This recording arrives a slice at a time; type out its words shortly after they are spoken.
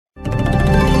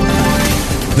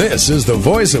This is the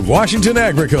voice of Washington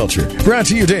agriculture, brought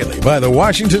to you daily by the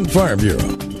Washington Farm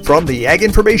Bureau. From the Ag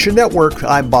Information Network,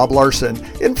 I'm Bob Larson.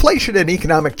 Inflation and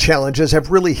economic challenges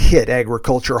have really hit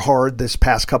agriculture hard this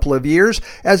past couple of years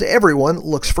as everyone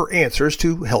looks for answers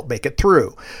to help make it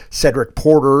through. Cedric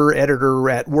Porter, editor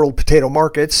at World Potato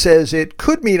Market, says it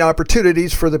could mean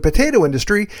opportunities for the potato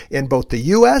industry in both the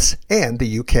U.S. and the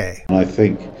U.K. I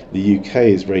think the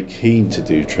U.K. is very keen to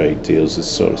do trade deals, as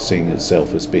sort of seeing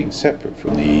itself as being separate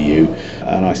from the EU.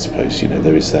 And I suppose,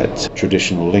 there is that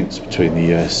traditional links between the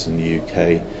U.S. and the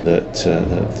U.K.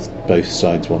 that both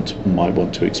sides might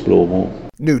want to explore more.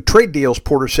 New trade deals,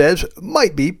 Porter says,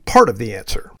 might be part of the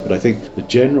answer. But I think the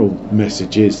general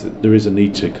message is that there is a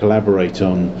need to collaborate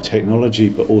on technology,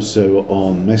 but also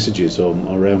on messages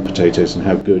around potatoes and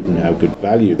how good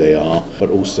value they are, but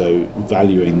also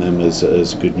valuing them as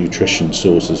a good nutrition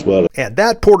source as well. And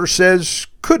that, Porter says,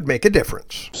 could make a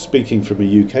difference. Speaking from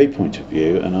a UK point of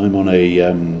view, and I'm on a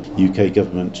UK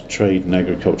Government Trade and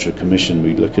Agriculture Commission,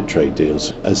 we look at trade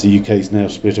deals. As the UK is now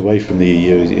split away from the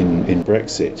EU in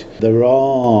Brexit, there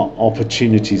are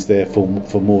opportunities there for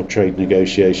more trade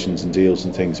negotiations and deals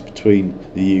and things between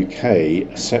the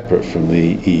UK separate from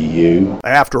the EU.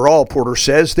 After all, Porter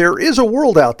says, there is a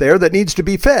world out there that needs to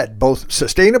be fed, both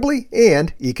sustainably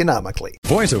and economically.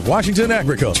 Voice of Washington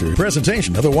agriculture,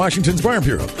 presentation of the Washington Farm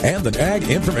Bureau and the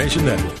Ag Information Network.